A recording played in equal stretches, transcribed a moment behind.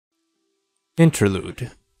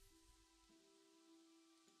Interlude.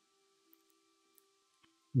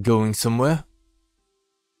 Going somewhere?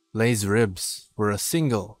 Lay's ribs were a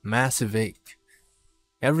single massive ache.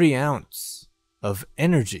 Every ounce of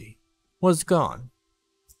energy was gone.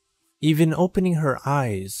 Even opening her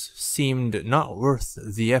eyes seemed not worth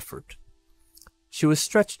the effort. She was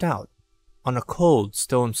stretched out on a cold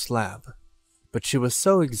stone slab, but she was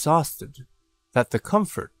so exhausted that the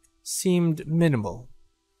comfort seemed minimal.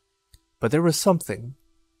 But there was something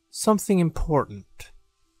important.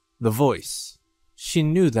 The voice. She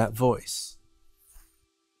knew that voice.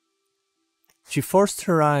 She forced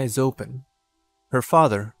her eyes open. Her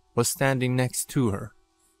father was standing next to her,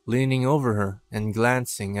 leaning over her and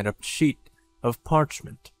glancing at a sheet of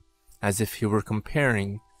parchment, as if he were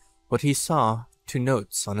comparing what he saw to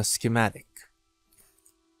notes on a schematic.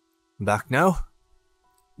 Back now?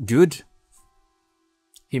 Good.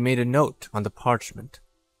 He made a note on the parchment.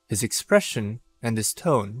 His expression and his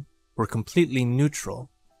tone were completely neutral,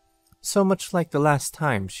 so much like the last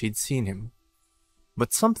time she'd seen him.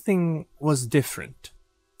 But something was different.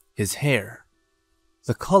 His hair.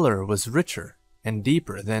 The color was richer and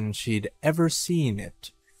deeper than she'd ever seen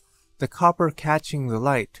it, the copper catching the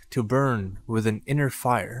light to burn with an inner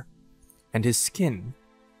fire. And his skin,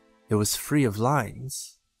 it was free of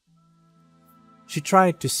lines. She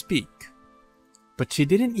tried to speak, but she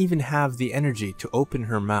didn't even have the energy to open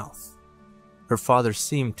her mouth. Her father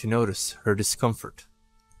seemed to notice her discomfort.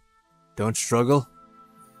 Don't struggle.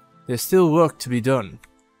 There's still work to be done.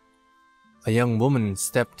 A young woman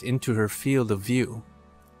stepped into her field of view.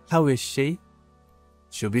 How is she?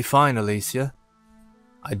 She'll be fine, Alicia.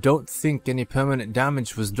 I don't think any permanent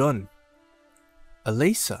damage was done.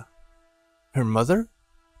 Alicia? Her mother?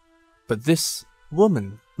 But this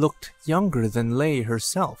woman looked younger than Lay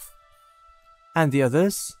herself. And the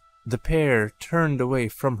others? The pair turned away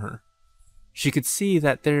from her. She could see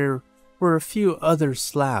that there were a few other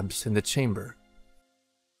slabs in the chamber.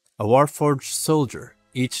 A warforged soldier,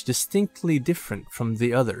 each distinctly different from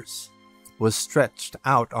the others, was stretched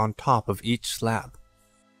out on top of each slab.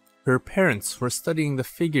 Her parents were studying the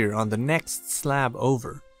figure on the next slab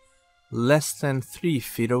over, less than 3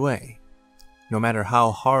 feet away. No matter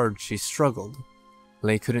how hard she struggled,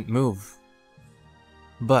 Lay couldn't move.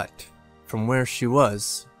 But from where she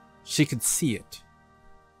was, she could see it.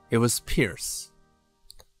 It was Pierce.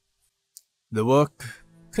 The work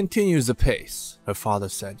continues apace, her father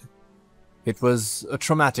said. It was a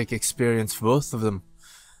traumatic experience for both of them,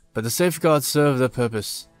 but the safeguards served their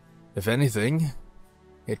purpose. If anything,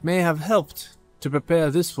 it may have helped to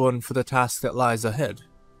prepare this one for the task that lies ahead.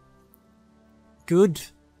 Good,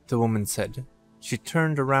 the woman said. She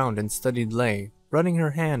turned around and studied Lay, running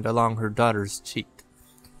her hand along her daughter's cheek.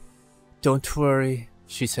 Don't worry,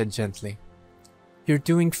 she said gently. You're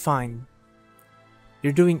doing fine.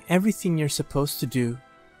 You're doing everything you're supposed to do.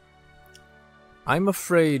 I'm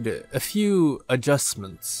afraid a few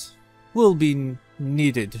adjustments will be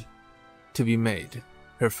needed to be made,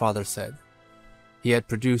 her father said. He had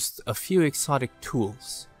produced a few exotic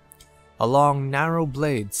tools, a long narrow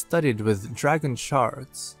blade studded with dragon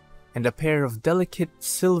shards, and a pair of delicate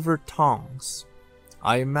silver tongs.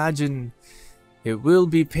 I imagine it will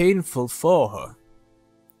be painful for her.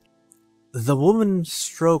 The woman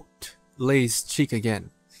stroked Lay's cheek again,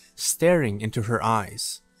 staring into her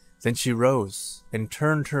eyes. Then she rose and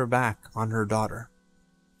turned her back on her daughter.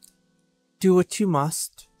 Do what you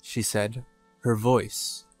must, she said, her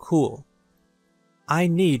voice cool. I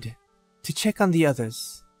need to check on the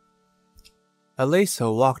others.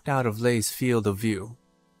 Alesa walked out of Lay's field of view.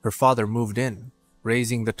 Her father moved in,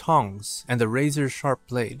 raising the tongs and the razor-sharp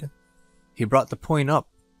blade. He brought the point up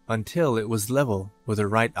until it was level with her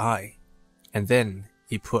right eye, and then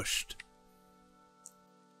he pushed.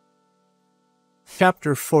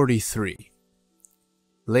 Chapter 43.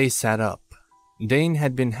 Lay sat up. Dane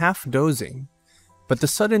had been half dozing, but the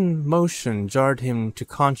sudden motion jarred him to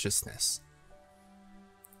consciousness.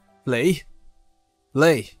 Lay?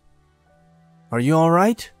 Lay? Are you all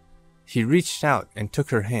right? He reached out and took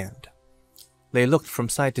her hand. Lay looked from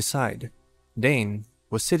side to side. Dane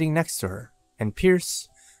was sitting next to her, and Pierce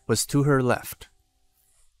was to her left.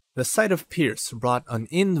 The sight of Pierce brought an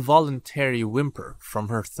involuntary whimper from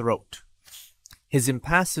her throat. His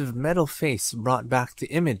impassive metal face brought back the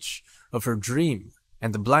image of her dream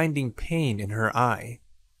and the blinding pain in her eye.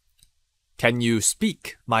 Can you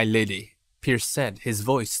speak, my lady? Pierce said, his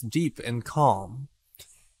voice deep and calm.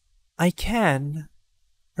 I can.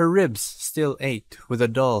 Her ribs still ached with a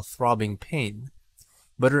dull, throbbing pain,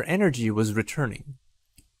 but her energy was returning.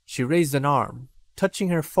 She raised an arm, touching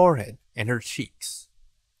her forehead and her cheeks.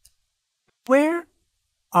 Where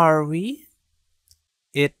are we?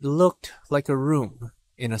 It looked like a room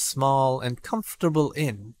in a small and comfortable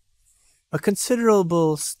inn, a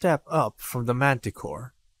considerable step up from the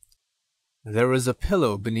manticore. There was a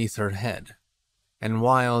pillow beneath her head, and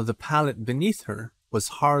while the pallet beneath her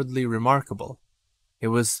was hardly remarkable, it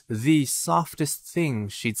was the softest thing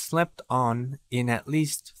she'd slept on in at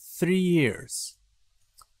least 3 years.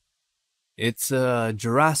 "It's a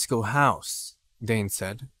Jurasco house," Dane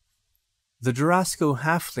said. The Jurasco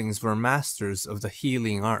halflings were masters of the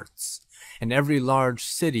healing arts, and every large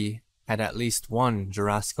city had at least one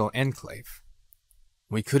Jurasco enclave.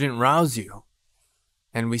 "We couldn't rouse you,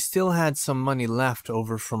 and we still had some money left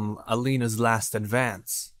over from Alina's last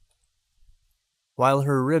advance." While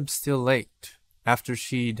her ribs still ached, after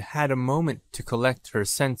she'd had a moment to collect her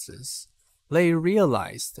senses, Lay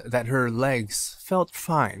realized that her legs felt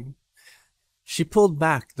fine. She pulled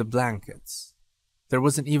back the blankets. There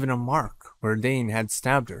wasn't even a mark where Dane had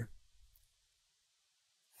stabbed her.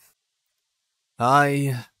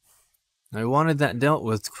 I wanted that dealt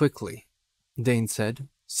with quickly," Dane said,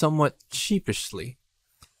 somewhat sheepishly.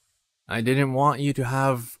 "I didn't want you to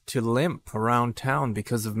have to limp around town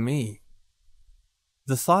because of me."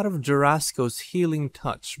 The thought of Jurasco's healing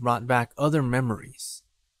touch brought back other memories.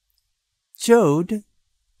 "Jode?"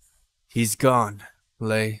 "He's gone,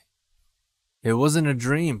 Lay. It wasn't a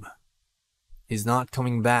dream. He's not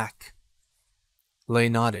coming back." Lay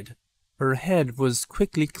nodded. Her head was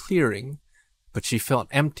quickly clearing, but she felt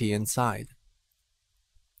empty inside.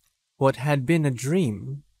 What had been a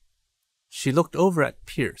dream? She looked over at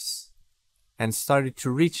Pierce and started to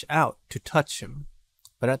reach out to touch him,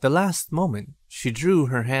 but at the last moment she drew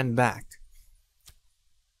her hand back.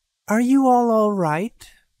 "Are you all right?"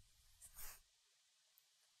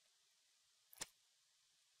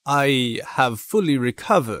 "I have fully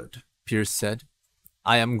recovered," Pierce said.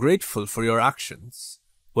 "I am grateful for your actions.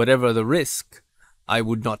 Whatever the risk, I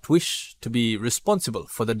would not wish to be responsible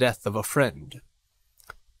for the death of a friend."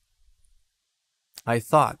 "I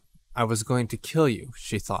thought I was going to kill you,"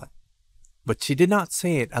 she thought, but she did not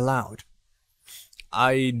say it aloud.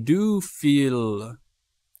 "I do feel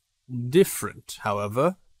different,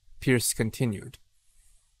 however," Pierce continued.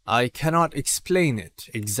 "I cannot explain it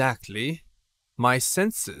exactly. My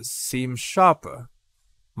senses seem sharper,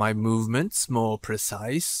 my movements more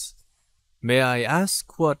precise. May I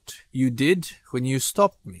ask what you did when you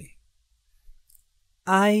stopped me?"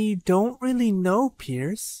 "I don't really know,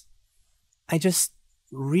 Pierce. I just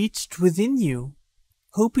reached within you,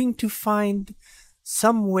 hoping to find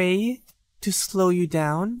some way to slow you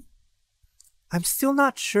down. I'm still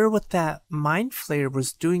not sure what that mind flayer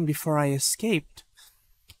was doing before I escaped.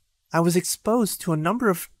 I was exposed to a number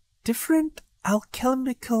of different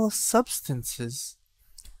alchemical substances,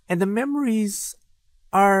 and the memories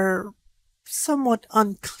are somewhat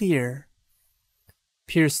unclear."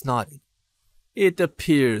 Pierce nodded. "It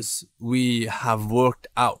appears we have worked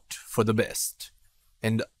out for the best,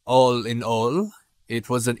 and all in all, it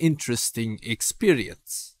was an interesting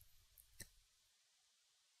experience."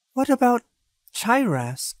 "What about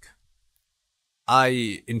Chirask?"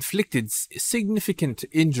 "I inflicted significant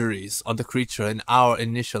injuries on the creature in our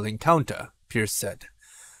initial encounter," Pierce said.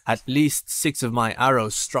 "At least 6 of my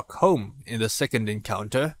arrows struck home in the second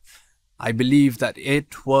encounter. I believe that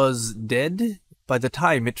it was dead by the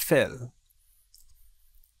time it fell."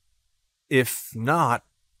 "If not,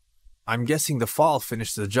 I'm guessing the fall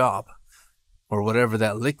finished the job, or whatever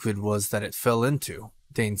that liquid was that it fell into,"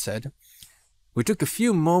 Dane said. "We took a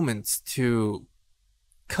few moments to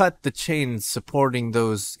cut the chains supporting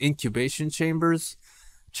those incubation chambers.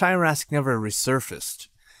 Chirask never resurfaced,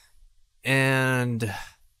 and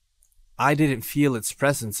I didn't feel its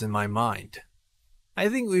presence in my mind. I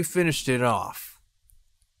think we finished it off."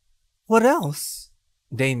 "What else?"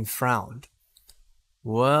 Dane frowned.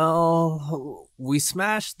 "Well, we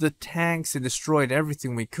smashed the tanks and destroyed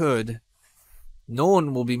everything we could. No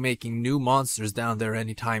one will be making new monsters down there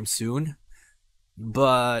anytime soon.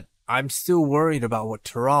 But I'm still worried about what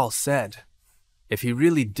Taral said. If he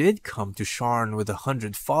really did come to Sharn with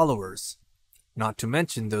 100 followers, not to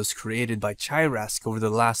mention those created by Chirask over the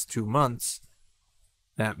last 2 months,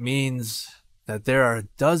 that means that there are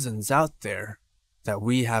dozens out there that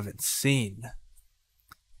we haven't seen.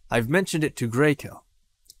 I've mentioned it to Greykill,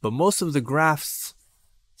 but most of the grafts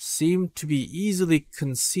seem to be easily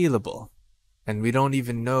concealable, and we don't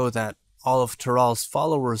even know that all of Taral's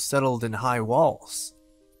followers settled in high walls.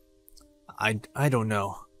 I don't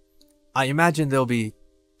know. I imagine they'll be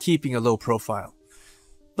keeping a low profile,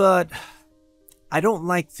 but I don't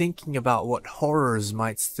like thinking about what horrors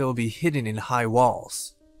might still be hidden in high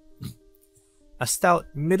walls." A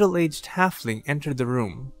stout, middle-aged halfling entered the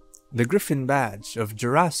room, the griffin badge of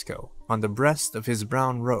Jurasco on the breast of his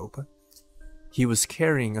brown robe. He was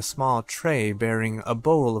carrying a small tray bearing a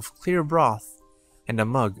bowl of clear broth and a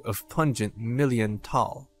mug of pungent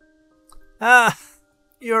Million-Tal. "Ah,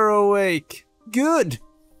 you're awake. Good!"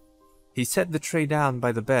 He set the tray down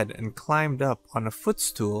by the bed and climbed up on a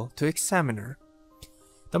footstool to examine her.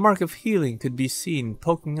 The mark of healing could be seen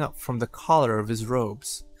poking up from the collar of his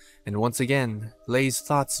robes, and once again Lay's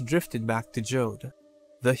thoughts drifted back to Jode.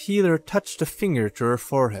 The healer touched a finger to her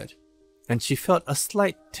forehead, and she felt a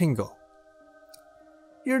slight tingle.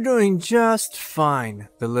 "You're doing just fine,"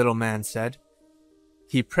 the little man said.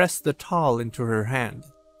 He pressed the Tal into her hand.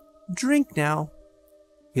 "Drink now."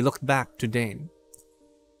 He looked back to Dane.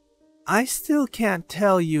 "I still can't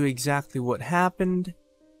tell you exactly what happened,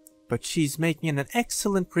 but she's making an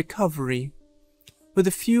excellent recovery. With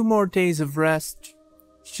a few more days of rest,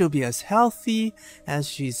 she'll be as healthy as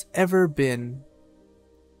she's ever been."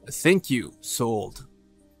 "Thank you, Sold."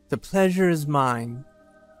 "The pleasure is mine.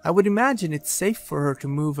 I would imagine it's safe for her to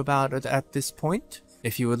move about at this point.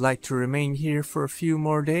 If you would like to remain here for a few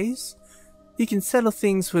more days, you can settle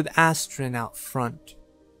things with Astrid out front."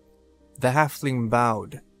 The halfling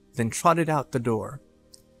bowed, then trotted out the door.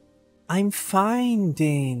 "I'm fine,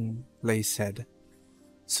 Dane," Lay said.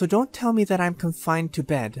 "So don't tell me that I'm confined to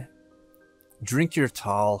bed." "Drink your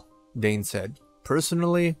Tal," Dane said.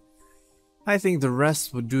 "Personally, I think the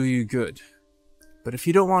rest would do you good. But if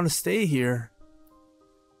you don't want to stay here,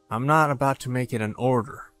 I'm not about to make it an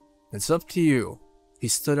order. It's up to you." He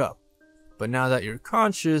stood up. "But now that you're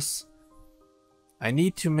conscious, I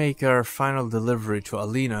need to make our final delivery to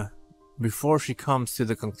Alina before she comes to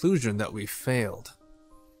the conclusion that we failed."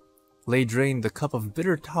 Lay drained the cup of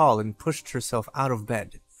bitter Tal and pushed herself out of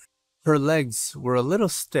bed. Her legs were a little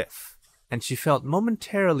stiff, and she felt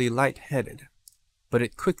momentarily lightheaded, but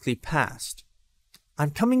it quickly passed. "I'm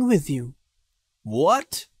coming with you."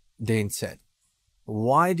 "What?" Dane said.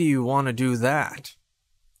 "Why do you want to do that?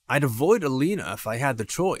 I'd avoid Alina if I had the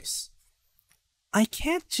choice." "I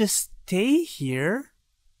can't just stay here.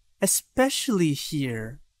 Especially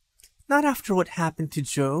here. Not after what happened to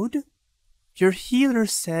Jode. Your healer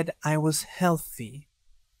said I was healthy."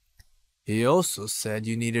 "He also said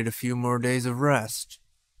you needed a few more days of rest."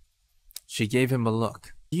 She gave him a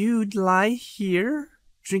look. "You'd lie here,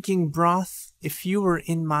 drinking broth, if you were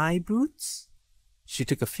in my boots?" She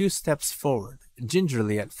took a few steps forward,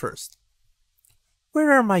 gingerly at first.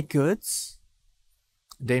 "Where are my goods?"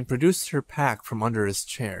 Dane produced her pack from under his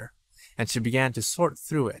chair, and she began to sort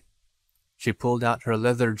through it. She pulled out her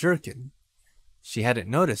leather jerkin. She hadn't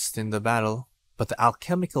noticed in the battle, but the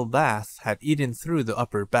alchemical bath had eaten through the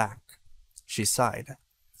upper back. She sighed.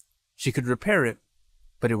 She could repair it,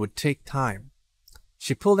 but it would take time.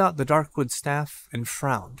 She pulled out the darkwood staff and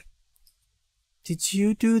frowned. "Did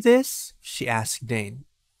you do this?" she asked Dane.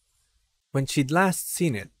 When she'd last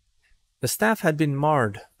seen it, the staff had been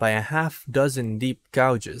marred by a half-dozen deep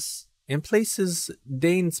gouges. In places,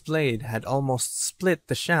 Dane's blade had almost split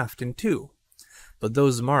the shaft in two, but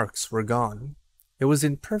those marks were gone. It was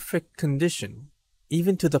in perfect condition,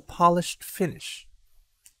 even to the polished finish.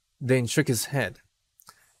 Dane shook his head.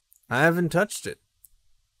 "I haven't touched it,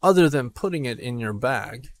 other than putting it in your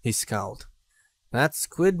bag," he scowled. "That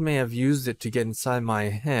squid may have used it to get inside my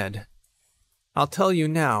head. I'll tell you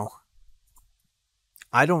now,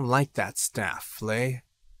 I don't like that staff, Lay.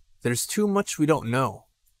 There's too much we don't know.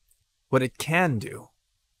 What it can do.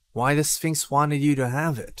 Why the Sphinx wanted you to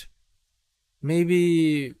have it.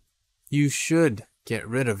 Maybe you should get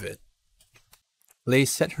rid of it." Lay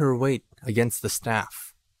set her weight against the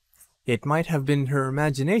staff. It might have been her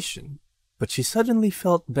imagination, but she suddenly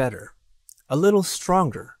felt better, a little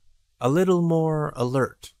stronger, a little more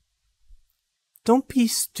alert. "Don't be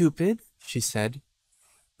stupid," she said.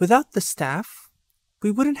 "Without the staff,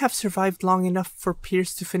 we wouldn't have survived long enough for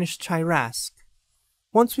Pierce to finish Chirask.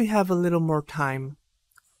 Once we have a little more time,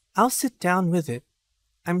 I'll sit down with it.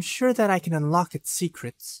 I'm sure that I can unlock its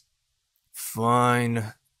secrets."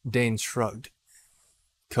 "Fine," Dane shrugged.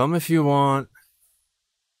 "Come if you want.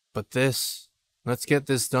 But let's get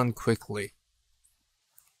this done quickly."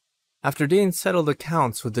 After Dane settled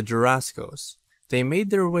accounts with the Jurascos, they made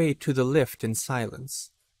their way to the lift in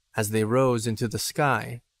silence. As they rose into the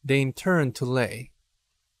sky, Dane turned to Lay.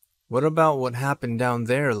 "What about what happened down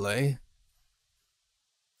there, Lay?"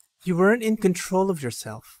 "You weren't in control of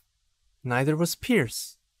yourself. Neither was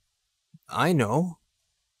Pierce." "I know,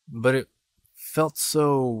 but it felt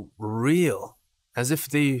so real, as if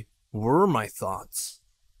they were my thoughts.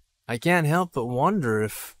 I can't help but wonder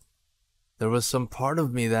if there was some part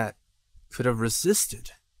of me that could have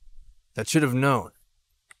resisted, that should have known."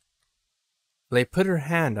 Lay put her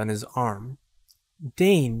hand on his arm.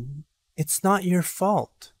 Dane, it's not your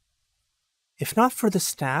fault. If not for the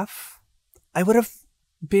staff, I would have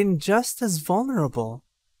been just as vulnerable.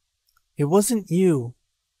 It wasn't you.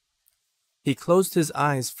 He closed his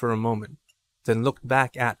eyes for a moment, then looked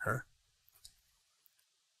back at her.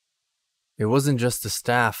 It wasn't just the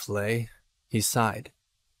staff, Lay. He sighed.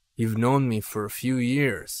 You've known me for a few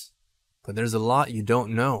years, but there's a lot you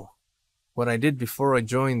don't know. What I did before I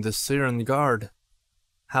joined the Sharn Guard.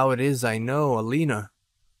 How it is I know Alina.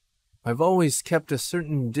 I've always kept a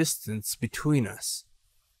certain distance between us,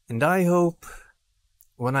 and I hope,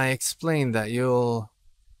 when I explain that, you'll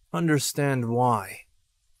understand why.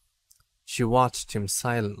 She watched him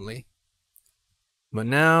silently. But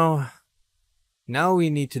now we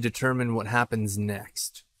need to determine what happens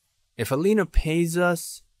next. If Alina pays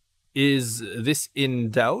us, is this in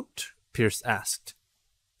doubt? Pierce asked.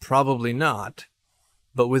 Probably not.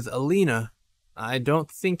 But with Alina, I don't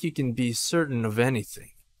think you can be certain of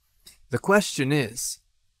anything. The question is,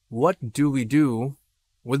 what do we do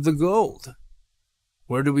with the gold?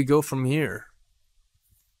 Where do we go from here?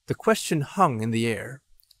 The question hung in the air.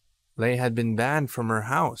 Lay had been banned from her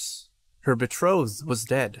house. Her betrothed was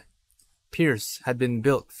dead. Pierce had been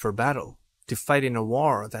built for battle, to fight in a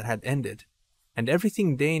war that had ended, and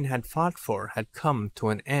everything Dane had fought for had come to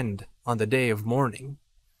an end on the day of mourning.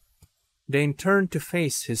 Dane turned to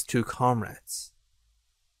face his two comrades.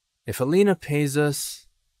 If Alina pays us,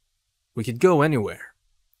 we could go anywhere.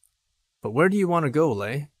 But where do you want to go,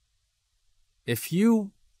 Lay? If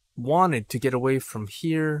you wanted to get away from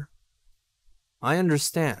here, I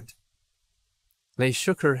understand. Lay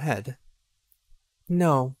shook her head.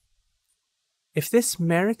 No. If this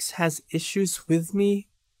Merrick's has issues with me,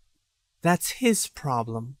 that's his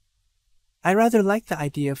problem. I rather like the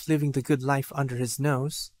idea of living the good life under his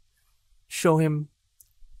nose. Show him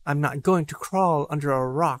I'm not going to crawl under a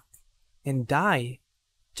rock and die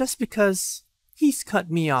just because he's cut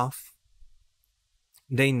me off.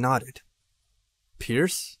 Dane nodded.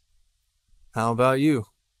 Pierce, how about you?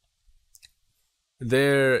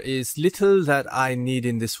 There is little that I need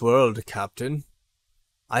in this world, Captain.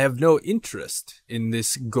 I have no interest in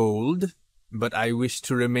this gold, but I wish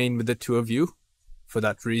to remain with the two of you. For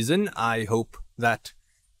that reason, I hope that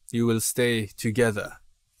you will stay together.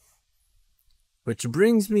 Which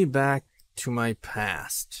brings me back to my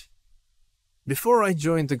past. Before I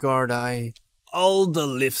joined the guard, all the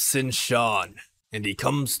lifts in Sharn, and he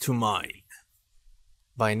comes to mind.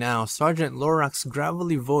 By now, Sergeant Lorak's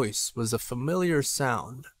gravelly voice was a familiar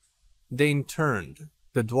sound. Dane turned.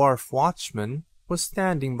 The dwarf watchman was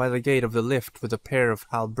standing by the gate of the lift with a pair of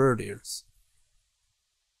halberdiers.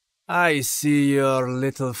 I see your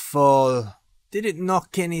little foal. Did it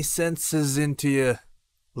knock any senses into you?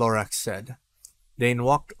 Lorak said. Dane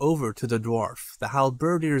walked over to the dwarf. The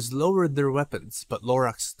halberdiers lowered their weapons, but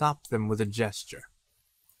Lorak stopped them with a gesture.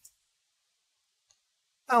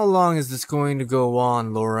 How long is this going to go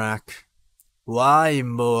on, Lorak? Why,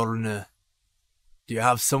 Morn? Do you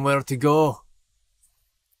have somewhere to go?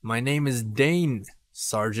 My name is Dane,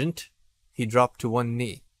 Sergeant. He dropped to one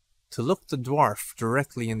knee, to look the dwarf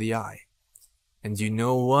directly in the eye. And you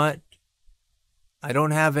know what? I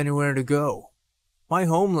don't have anywhere to go. My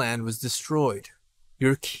homeland was destroyed.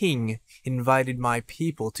 Your king invited my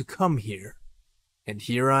people to come here, and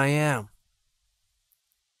here I am.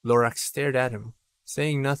 Lorak stared at him,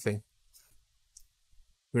 saying nothing.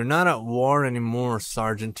 We're not at war anymore,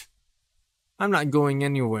 Sergeant. I'm not going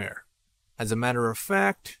anywhere. As a matter of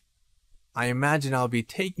fact, I imagine I'll be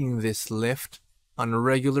taking this lift on a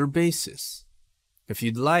regular basis. If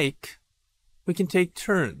you'd like, we can take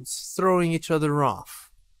turns throwing each other off.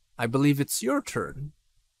 I believe it's your turn,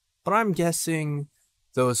 but I'm guessing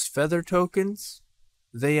those feather tokens,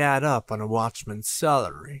 they add up on a watchman's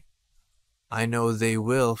salary. I know they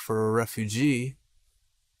will for a refugee.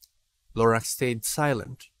 Lorak stayed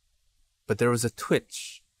silent, but there was a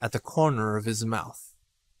twitch at the corner of his mouth.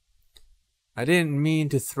 I didn't mean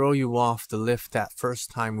to throw you off the lift that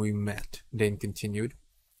first time we met, Dane continued.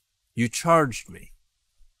 You charged me.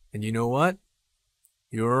 And you know what?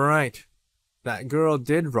 You were right. That girl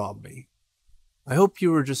did rob me. I hope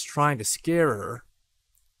you were just trying to scare her.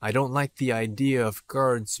 I don't like the idea of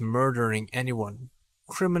guards murdering anyone,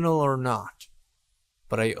 criminal or not.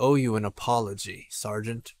 But I owe you an apology,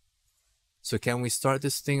 Sergeant. So can we start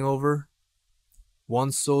this thing over?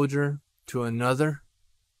 One soldier to another?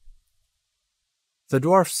 The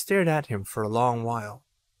dwarf stared at him for a long while.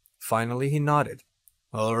 Finally he nodded.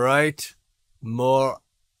 All right.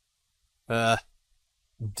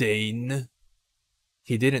 Dane.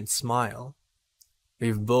 He didn't smile.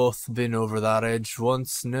 We've both been over that edge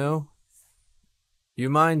once, no? You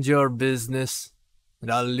mind your business, and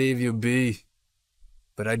I'll leave you be.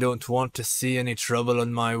 But I don't want to see any trouble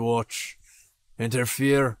on my watch.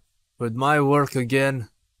 Interfere with my work again,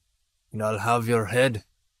 and I'll have your head.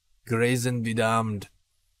 Grazen be damned.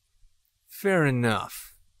 Fair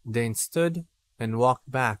enough. Dane stood and walked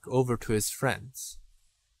back over to his friends.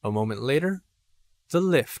 A moment later, the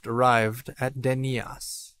lift arrived at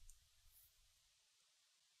Denias.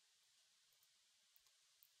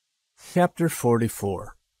 Chapter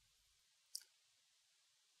 44.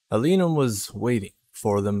 Alina was waiting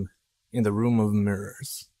for them in the room of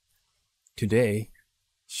mirrors. Today,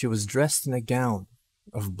 she was dressed in a gown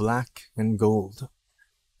of black and gold,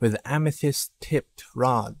 with amethyst-tipped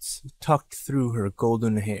rods tucked through her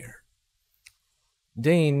golden hair.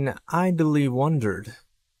 Dane idly wondered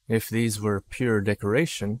if these were pure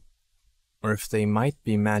decoration, or if they might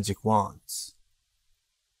be magic wands.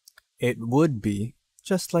 It would be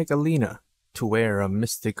just like Alina to wear a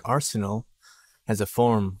mystic arsenal as a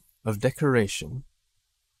form of decoration.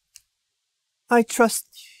 "I trust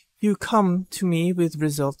you come to me with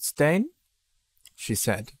results, Dane," she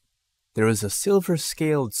said. There was a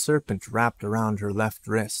silver-scaled serpent wrapped around her left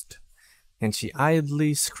wrist, and she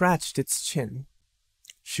idly scratched its chin.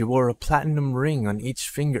 She wore a platinum ring on each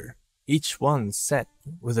finger, each one set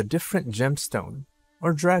with a different gemstone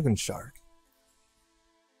or dragon shard.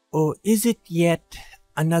 "Or is it yet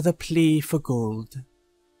another plea for gold?"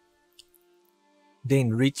 Dane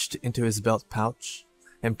reached into his belt pouch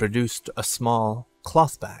and produced a small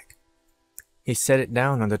cloth bag. He set it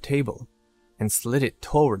down on the table and slid it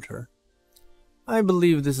toward her. "I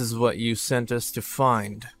believe this is what you sent us to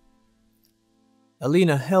find."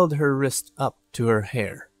 Alina held her wrist up to her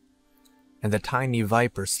hair, and the tiny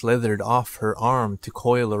viper slithered off her arm to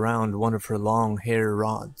coil around one of her long hair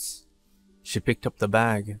rods. She picked up the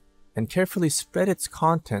bag and carefully spread its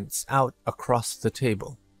contents out across the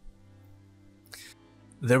table.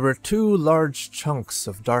 There were 2 large chunks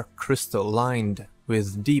of dark crystal lined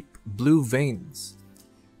with deep blue veins,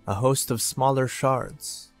 a host of smaller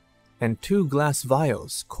shards, and 2 glass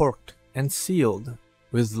vials corked and sealed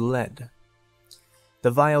with lead.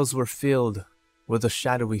 The vials were filled with a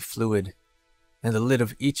shadowy fluid, and the lid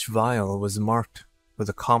of each vial was marked with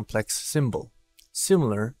a complex symbol,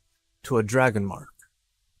 similar to a dragon mark,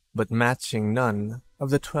 but matching none of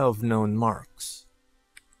the 12 known marks.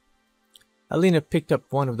 Alina picked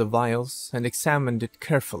up one of the vials and examined it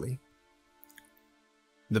carefully.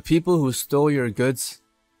 "The people who stole your goods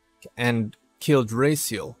and killed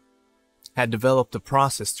Raciel had developed a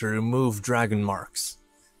process to remove dragon marks.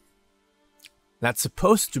 That's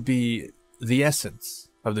supposed to be the essence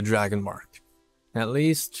of the dragon mark. At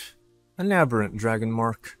least, an aberrant dragon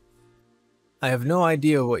mark. I have no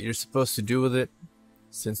idea what you're supposed to do with it,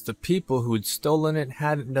 since the people who'd stolen it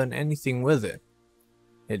hadn't done anything with it.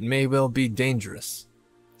 It may well be dangerous."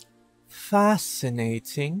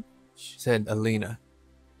 "Fascinating," said Alina.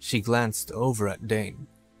 She glanced over at Dane.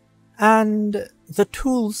 "And the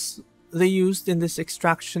tools they used in this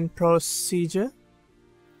extraction procedure?"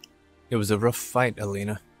 "It was a rough fight,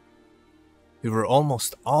 Alina. We were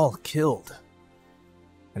almost all killed.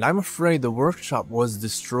 And I'm afraid the workshop was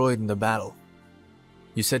destroyed in the battle.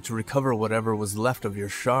 You said to recover whatever was left of your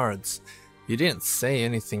shards. You didn't say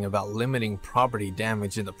anything about limiting property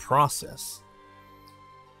damage in the process."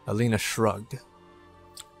 Alina shrugged.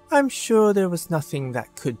 "I'm sure there was nothing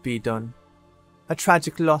that could be done. A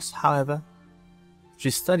tragic loss, however."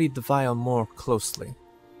 She studied the vial more closely.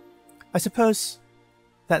 "I suppose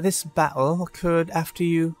that this battle occurred after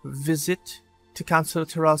you visit to Council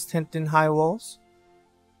Terrell's tent in High Walls?"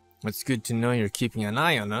 "It's good to know you're keeping an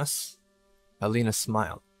eye on us." Alina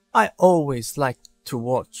smiled. "I always like to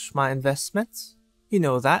watch my investments. You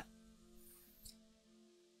know that."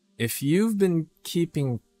 If you've been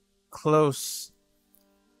keeping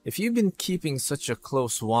such a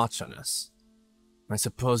close watch on us, I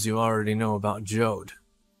suppose you already know about Jode."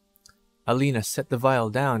 Alina set the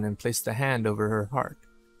vial down and placed a hand over her heart.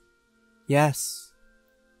 "Yes.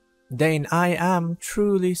 Dane, I am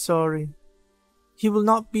truly sorry. He will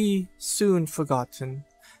not be soon forgotten,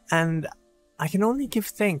 and I can only give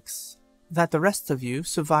thanks that the rest of you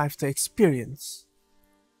survived the experience."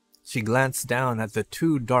 She glanced down at the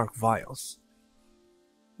 2 dark vials.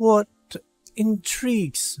 "What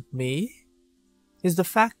intrigues me is the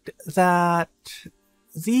fact that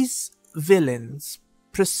these villains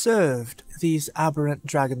preserved these aberrant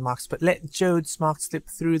dragon marks but let Jode's mark slip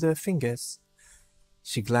through their fingers."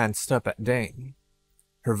 She glanced up at Dane,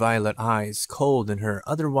 her violet eyes cold in her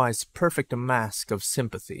otherwise perfect mask of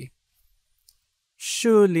sympathy.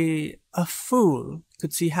 "Surely a fool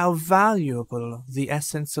could see how valuable the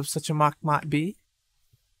essence of such a mark might be."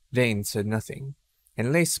 Dane said nothing,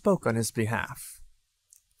 and Lay spoke on his behalf.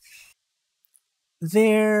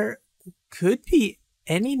 There could be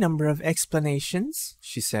any number of explanations,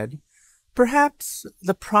 she said. Perhaps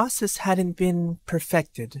the process hadn't been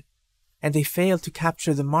perfected, and they failed to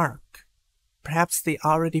capture the mark. Perhaps they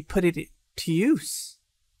already put it to use.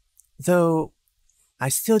 Though I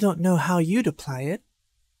still don't know how you'd apply it.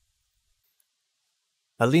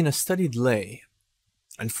 Alina studied Lay,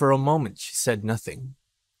 and for a moment she said nothing.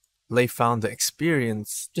 Lay found the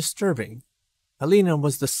experience disturbing. Alina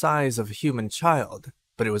was the size of a human child,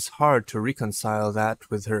 but it was hard to reconcile that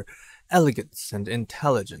with her elegance and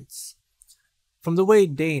intelligence. From the way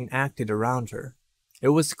Dane acted around her, it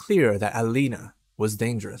was clear that Alina was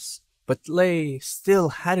dangerous, but Lay still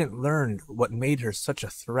hadn't learned what made her such a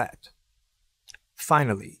threat.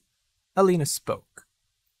 Finally, Alina spoke.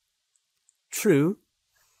 True,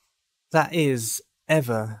 that is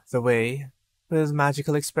ever the way with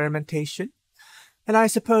magical experimentation, and I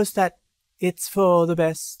suppose that it's for the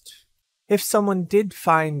best. If someone did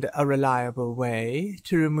find a reliable way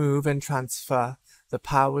to remove and transfer the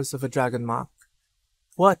powers of a dragon mark,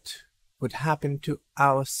 what would happen to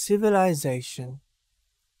our civilization?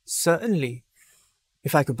 Certainly,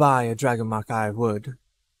 if I could buy a dragon mark, I would,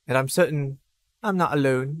 and I'm certain I'm not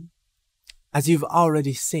alone. As you've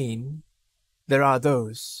already seen, there are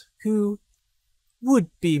those who would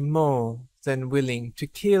be more than willing to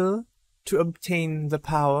kill to obtain the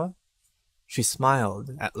power. She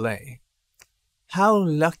smiled at Lay. How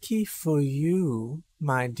lucky for you,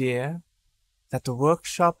 my dear, that the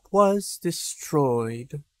workshop was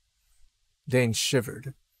destroyed. Dane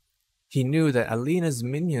shivered. He knew that Alina's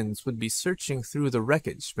minions would be searching through the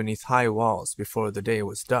wreckage beneath high walls before the day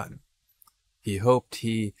was done. He hoped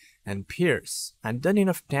he and Pierce had done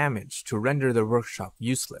enough damage to render the workshop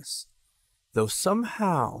useless, though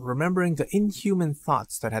somehow, remembering the inhuman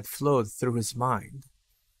thoughts that had flowed through his mind,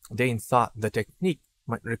 Dane thought the technique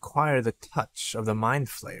might require the touch of the Mind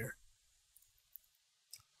Flayer.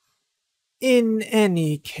 In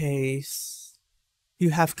any case, you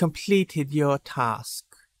have completed your task,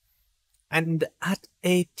 and at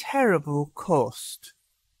a terrible cost.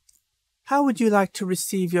 How would you like to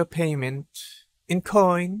receive your payment? In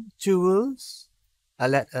coin, jewels, a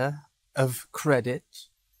letter of credit?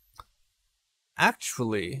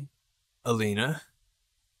 Actually, Alina,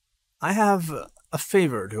 I have a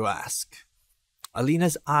favor to ask.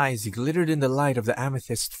 Alina's eyes glittered in the light of the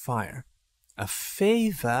amethyst fire. A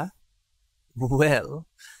favor? Well,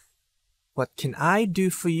 what can I do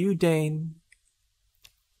for you, Dane?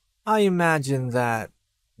 I imagine that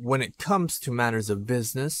when it comes to matters of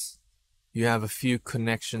business, you have a few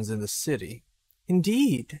connections in the city.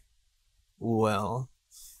 Indeed. Well,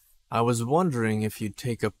 I was wondering if you'd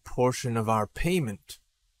take a portion of our payment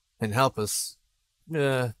and help us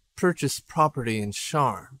purchase property in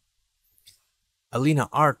Sharn. Alina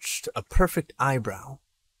arched a perfect eyebrow.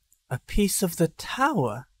 A piece of the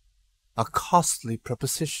tower? A costly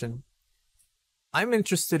proposition. I'm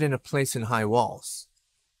interested in a place in high walls.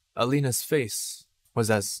 Alina's face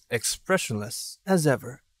was as expressionless as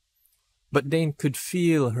ever, but Dane could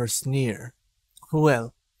feel her sneer.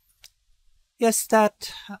 Well, yes,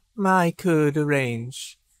 that I could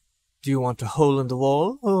arrange. Do you want a hole in the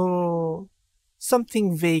wall, or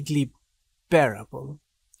something vaguely bearable?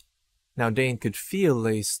 Now Dane could feel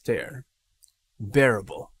Lay's stare.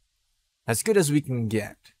 Bearable. As good as we can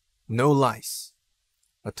get. No lice.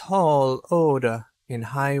 A tall order in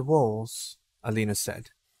high walls, Alina said.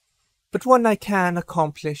 But one I can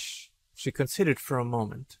accomplish. She considered for a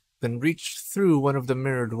moment, then reached through one of the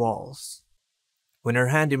mirrored walls. When her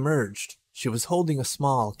hand emerged, she was holding a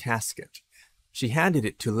small casket. She handed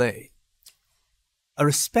it to Lay. A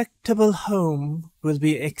respectable home will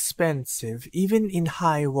be expensive, even in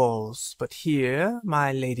high walls, but here,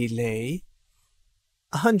 my Lady Lay,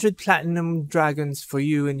 100 platinum dragons for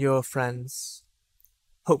you and your friends.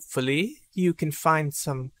 Hopefully, you can find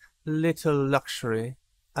some little luxury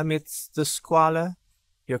amidst the squalor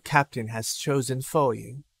your captain has chosen for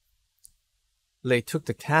you. Lay took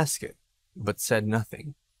the casket, but said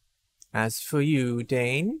nothing. As for you,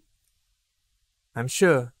 Dane, I'm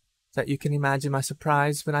sure that you can imagine my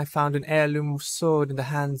surprise when I found an heirloom sword in the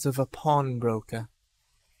hands of a pawnbroker.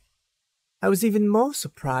 I was even more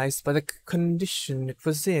surprised by the condition it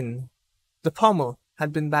was in. The pommel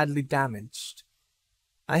had been badly damaged.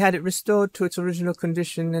 I had it restored to its original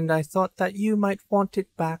condition, and I thought that you might want it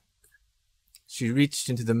back. She reached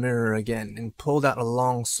into the mirror again and pulled out a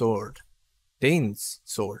long sword. Dane's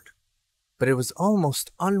sword. But it was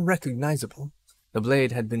almost unrecognizable. The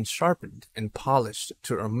blade had been sharpened and polished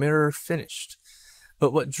to a mirror finished,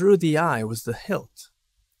 but what drew the eye was the hilt.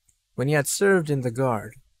 When he had served in the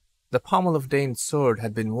guard, the pommel of Dane's sword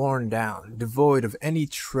had been worn down, devoid of any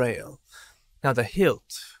trail. Now the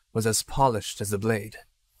hilt was as polished as the blade,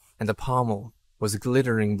 and the pommel was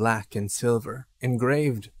glittering black and silver,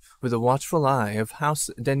 engraved with the watchful eye of House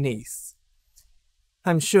Denise.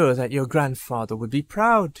 "I'm sure that your grandfather would be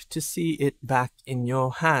proud to see it back in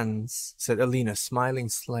your hands," said Alina, smiling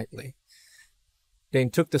slightly. Dane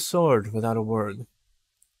took the sword without a word.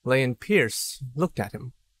 Leigh and Pierce looked at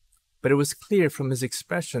him, but it was clear from his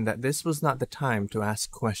expression that this was not the time to ask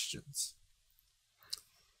questions.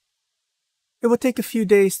 "It will take a few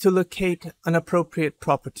days to locate an appropriate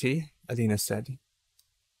property," Alina said.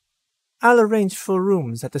 "I'll arrange for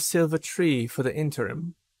rooms at the Silver Tree for the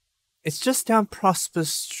interim. It's just down Prosper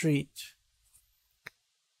Street."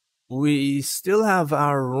 "We still have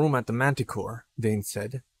our room at the Manticore," Dane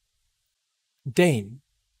said. "Dane,"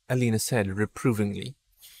 Alina said reprovingly,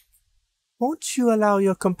 "won't you allow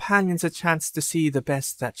your companions a chance to see the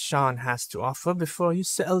best that Sharn has to offer before you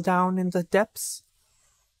settle down in the depths?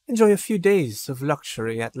 Enjoy a few days of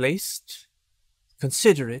luxury at least.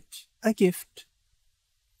 Consider it a gift."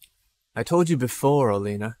 "I told you before,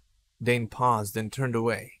 Alina." Dane paused and turned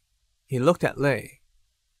away. He looked at Leigh.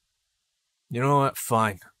 "You know what?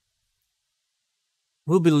 Fine.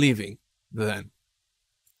 We'll be leaving, then."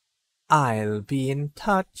 "I'll be in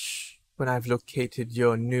touch when I've located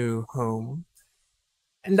your new home.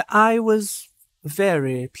 And I was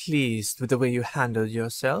very pleased with the way you handled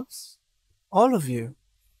yourselves. All of you.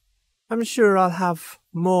 I'm sure I'll have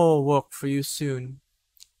more work for you soon.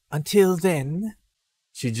 Until then,"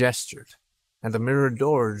 she gestured, and the mirror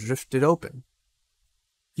door drifted open.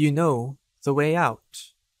 "you know the way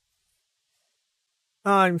out."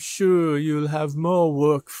 "I'm sure you'll have more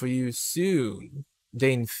work for you soon,"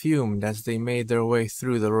 Dane fumed as they made their way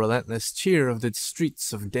through the relentless cheer of the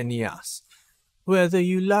streets of Denias. "Whether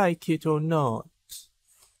you like it or not."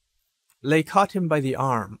 Leigh caught him by the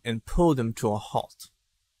arm and pulled him to a halt.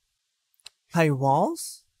 "High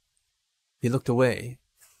walls?" He looked away.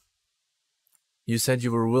 "You said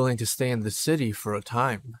you were willing to stay in the city for a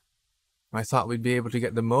time. I thought we'd be able to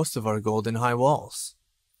get the most of our gold in High Walls."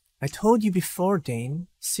 "I told you before, Dane.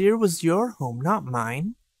 Seer was your home, not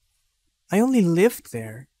mine. I only lived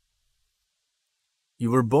there."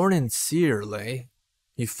 "You were born in Seer, Leigh.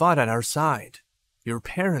 You fought at our side. Your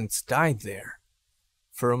parents died there."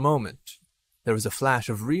 For a moment, there was a flash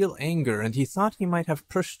of real anger, and he thought he might have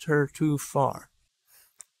pushed her too far.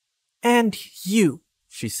 "And you,"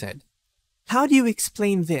 she said. "How do you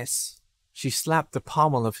explain this?" She slapped the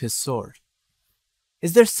pommel of his sword.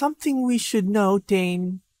 "Is there something we should know,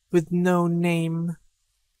 Dane, with no name?"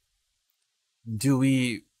 "Do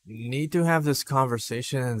we need to have this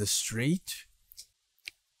conversation in the street?"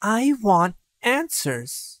 "I want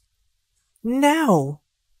answers. Now."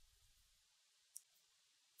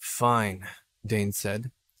 "Fine," Dane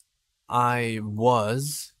said. "I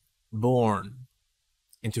was born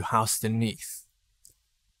into House Denise.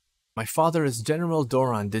 My father is General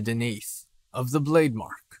Doran de Denise of the Blade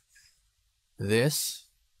Mark. This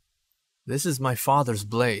is my father's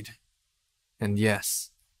blade. And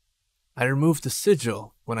yes, I removed the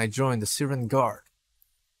sigil when I joined the Siren Guard."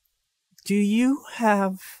 "Do you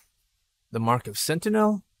have "The Mark of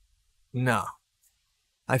Sentinel? No.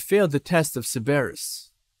 I failed the test of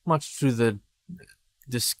Sybaris, much to the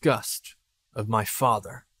disgust of my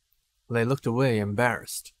father." Leigh looked away,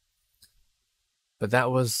 embarrassed. "But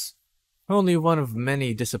that was only one of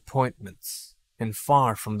many disappointments, and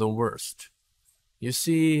far from the worst. You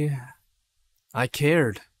see, I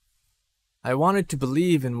cared. I wanted to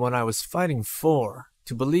believe in what I was fighting for,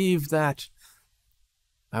 to believe that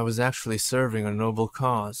I was actually serving a noble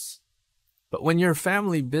cause. But when your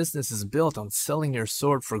family business is built on selling your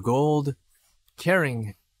sword for gold,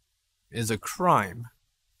 caring is a crime.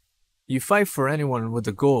 You fight for anyone with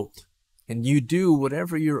the gold, and you do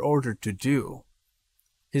whatever you're ordered to do."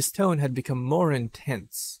 His tone had become more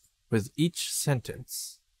intense with each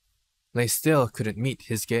sentence. Leigh still couldn't meet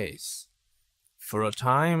his gaze. "For a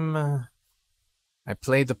time, I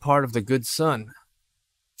played the part of the good son.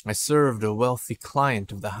 I served a wealthy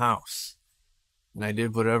client of the house, and I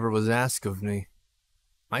did whatever was asked of me.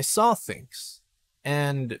 I saw things,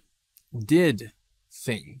 and did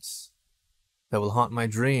things, that will haunt my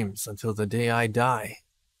dreams until the day I die.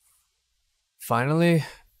 Finally,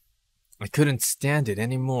 I couldn't stand it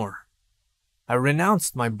anymore. I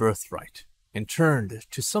renounced my birthright and turned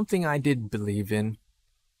to something I did believe in,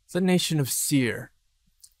 the nation of Seer,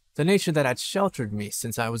 the nation that had sheltered me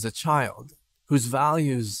since I was a child, whose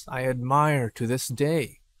values I admire to this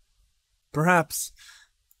day. Perhaps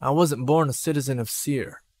I wasn't born a citizen of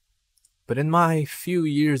Seer, but in my few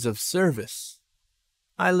years of service,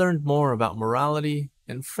 I learned more about morality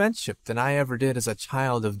and friendship than I ever did as a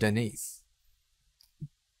child of Denise.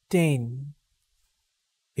 Dane.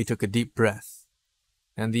 He took a deep breath.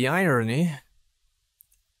 And the irony,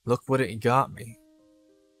 look what it got me.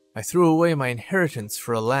 I threw away my inheritance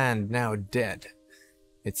for a land now dead.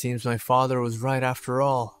 It seems my father was right after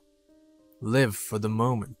all. Live for the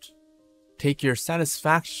moment. Take your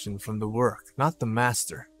satisfaction from the work, not the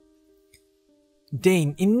master.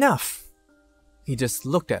 Dane, enough! He just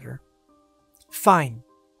looked at her. Fine.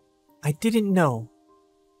 I didn't know.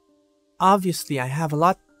 Obviously, I have a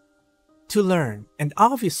lot to learn, and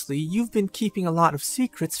obviously, you've been keeping a lot of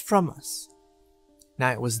secrets from us.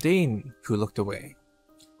 Now it was Dane who looked away.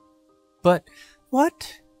 But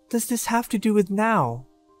what does this have to do with now?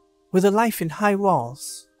 With a life in high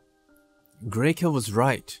walls? Greykill was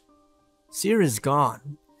right. Seer is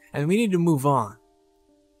gone, and we need to move on.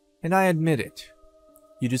 And I admit it.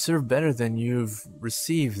 You deserve better than you've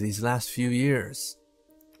received these last few years.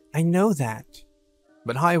 I know that.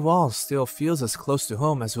 But high walls still feels as close to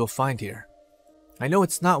home as we'll find here. I know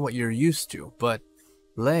it's not what you're used to, but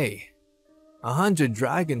Lay, 100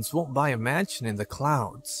 dragons won't buy a mansion in the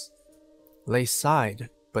clouds. Lay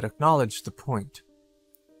sighed, but acknowledged the point.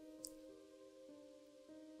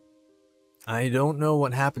 I don't know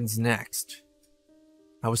what happens next.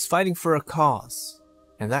 I was fighting for a cause,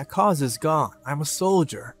 and that cause is gone. I'm a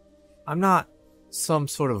soldier. I'm not some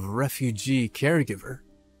sort of refugee caregiver.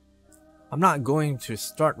 I'm not going to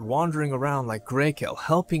start wandering around like Greykill,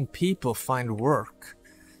 helping people find work.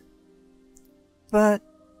 But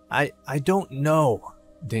I don't know,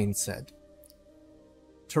 Dane said.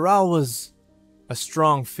 Taral was a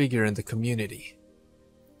strong figure in the community.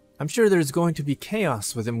 I'm sure there's going to be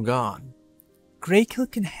chaos with him gone.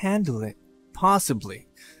 Greykill can handle it. Possibly.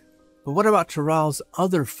 But what about Taral's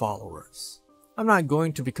other followers? I'm not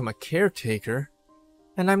going to become a caretaker,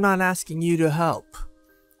 and I'm not asking you to help.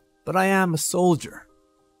 But I am a soldier,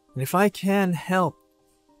 and if I can help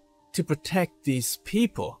to protect these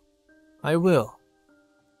people, I will.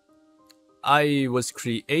 I was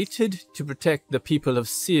created to protect the people of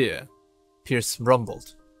Seer, Pierce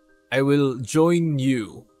rumbled. I will join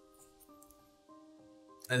you.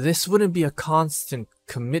 This wouldn't be a constant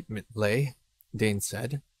commitment, Lay, Dane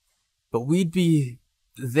said, but we'd be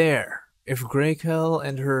there if Greykill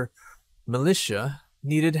and her militia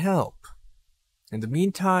needed help. In the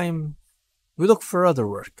meantime, we look for other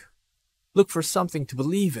work. Look for something to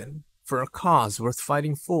believe in, for a cause worth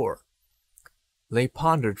fighting for. Lay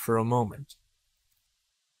pondered for a moment.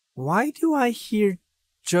 Why do I hear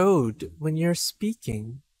Jode when you're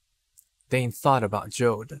speaking? Dane thought about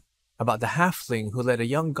Jode, about the halfling who let a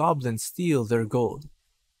young goblin steal their gold.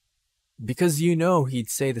 Because you know he'd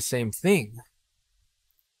say the same thing.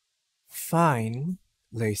 Fine,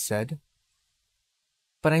 Lay said.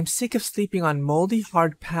 But I'm sick of sleeping on moldy,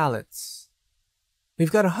 hard pallets.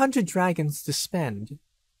 We've got 100 dragons to spend.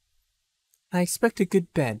 I expect a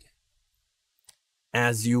good bed.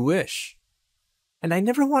 As you wish. And I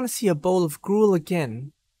never want to see a bowl of gruel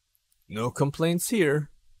again. No complaints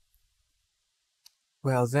here.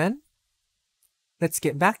 Well then, let's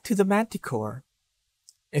get back to the Manticore.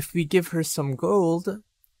 If we give her some gold,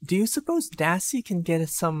 do you suppose Dassy can get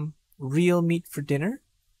us some real meat for dinner?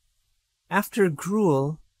 After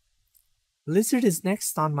gruel, lizard is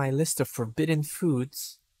next on my list of forbidden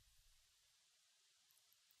foods.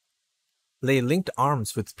 Lay linked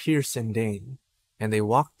arms with Pierce and Dane, and they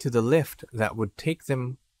walked to the lift that would take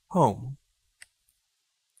them home.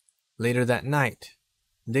 Later that night,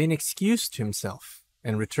 Dane excused himself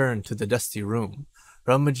and returned to the dusty room.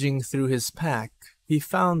 Rummaging through his pack, he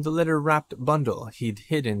found the letter-wrapped bundle he'd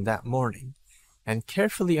hidden that morning, and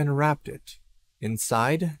carefully unwrapped it.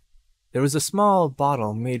 Inside, there was a small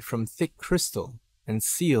bottle made from thick crystal and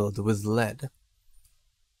sealed with lead.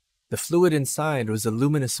 The fluid inside was a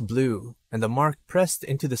luminous blue, and the mark pressed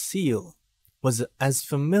into the seal was as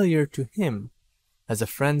familiar to him as a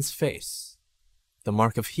friend's face. The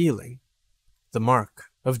mark of healing. The mark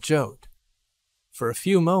of Jode. For a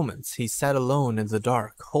few moments he sat alone in the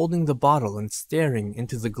dark, holding the bottle and staring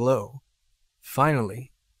into the glow.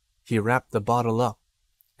 Finally, he wrapped the bottle up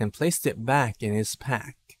and placed it back in his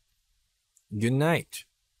pack. "Good night,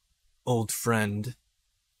 old friend,"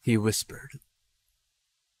 he whispered.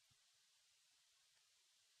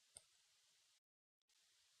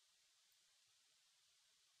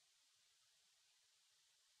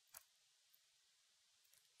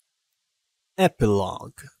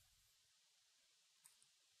 Epilogue.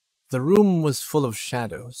 The room was full of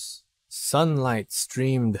shadows. Sunlight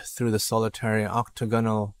streamed through the solitary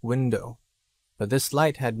octagonal window, but this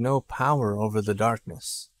light had no power over the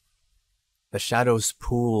darkness. The shadows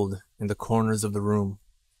pooled in the corners of the room,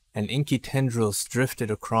 and inky tendrils drifted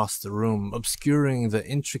across the room, obscuring the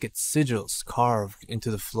intricate sigils carved into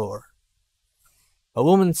the floor. A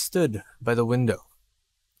woman stood by the window,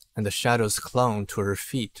 and the shadows clung to her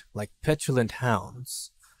feet like petulant hounds.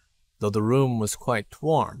 Though the room was quite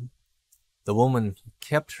warm, the woman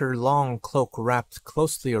kept her long cloak wrapped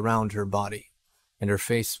closely around her body, and her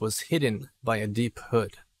face was hidden by a deep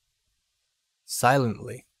hood.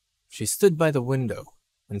 Silently, she stood by the window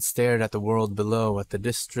and stared at the world below, at the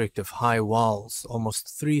district of high walls almost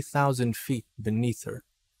 3,000 feet beneath her.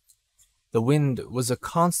 The wind was a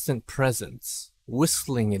constant presence,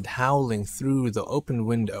 whistling and howling through the open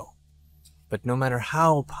window. But no matter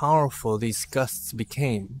how powerful these gusts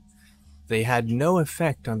became, they had no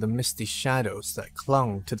effect on the misty shadows that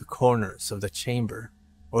clung to the corners of the chamber,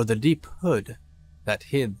 or the deep hood that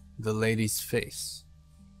hid the lady's face.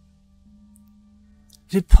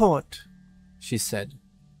 "Report," she said.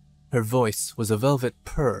 Her voice was a velvet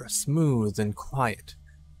purr, smooth and quiet,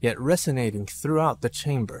 yet resonating throughout the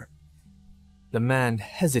chamber. The man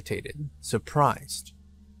hesitated, surprised.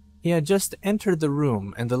 He had just entered the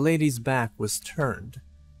room, and the lady's back was turned.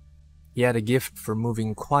 He had a gift for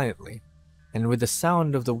moving quietly, and with the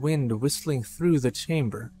sound of the wind whistling through the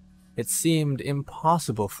chamber, it seemed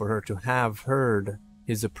impossible for her to have heard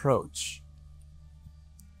his approach.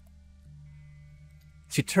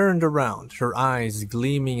 She turned around, her eyes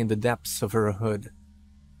gleaming in the depths of her hood.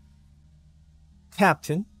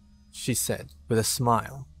 "Captain," she said with a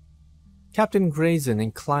smile. Captain Grayson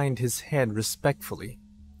inclined his head respectfully.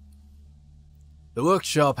 "The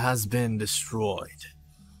workshop has been destroyed,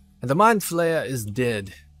 and the mind flayer is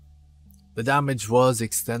dead. The damage was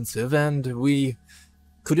extensive, and we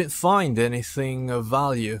couldn't find anything of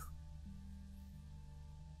value."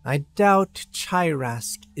 "I doubt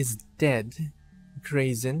Chirask is dead,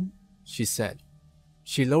 Grayson," she said.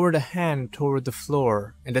 She lowered a hand toward the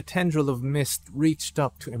floor, and a tendril of mist reached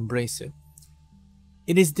up to embrace it.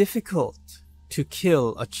 "It is difficult to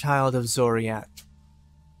kill a child of Zoriat,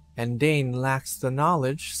 and Dane lacks the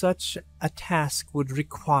knowledge such a task would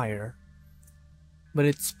require. But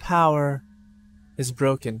its power is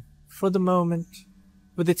broken for the moment.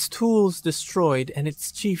 With its tools destroyed and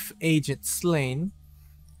its chief agent slain,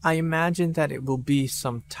 I imagine that it will be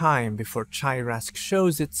some time before Chirask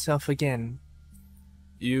shows itself again."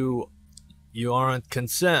 You aren't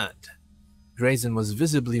concerned?" Grayson was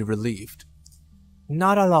visibly relieved.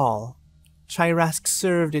 "Not at all. Chirask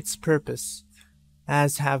served its purpose,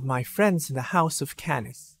 as have my friends in the House of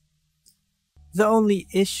Cannith. The only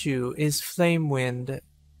issue is Flamewind,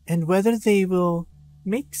 and whether they will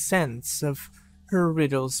make sense of her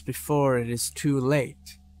riddles before it is too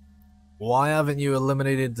late." "Why haven't you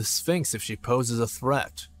eliminated the Sphinx if she poses a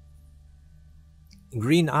threat?"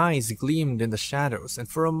 Green eyes gleamed in the shadows, and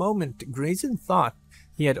for a moment Grayson thought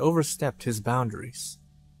he had overstepped his boundaries.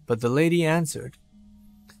 But the lady answered,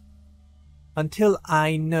 "Until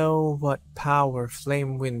I know what power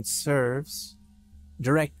Flamewind serves,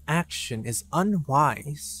 direct action is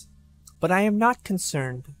unwise, but I am not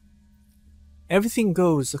concerned. Everything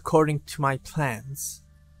goes according to my plans.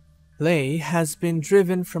 Lay has been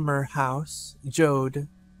driven from her house, Jode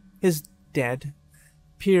is dead,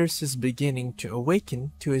 Pierce is beginning to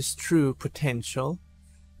awaken to his true potential,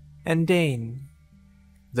 and Dane."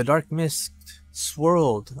 The dark mist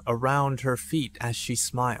swirled around her feet as she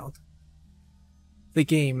smiled. "The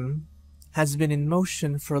game has been in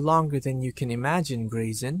motion for longer than you can imagine,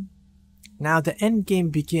 Grayson. Now the endgame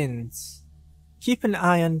begins. Keep an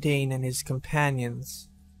eye on Dane and his companions.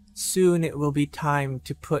 Soon it will be time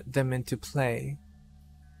to put them into play."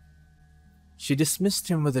 She dismissed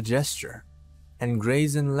him with a gesture, and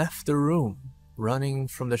Grayson left the room, running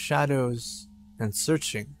from the shadows and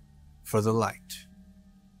searching for the light.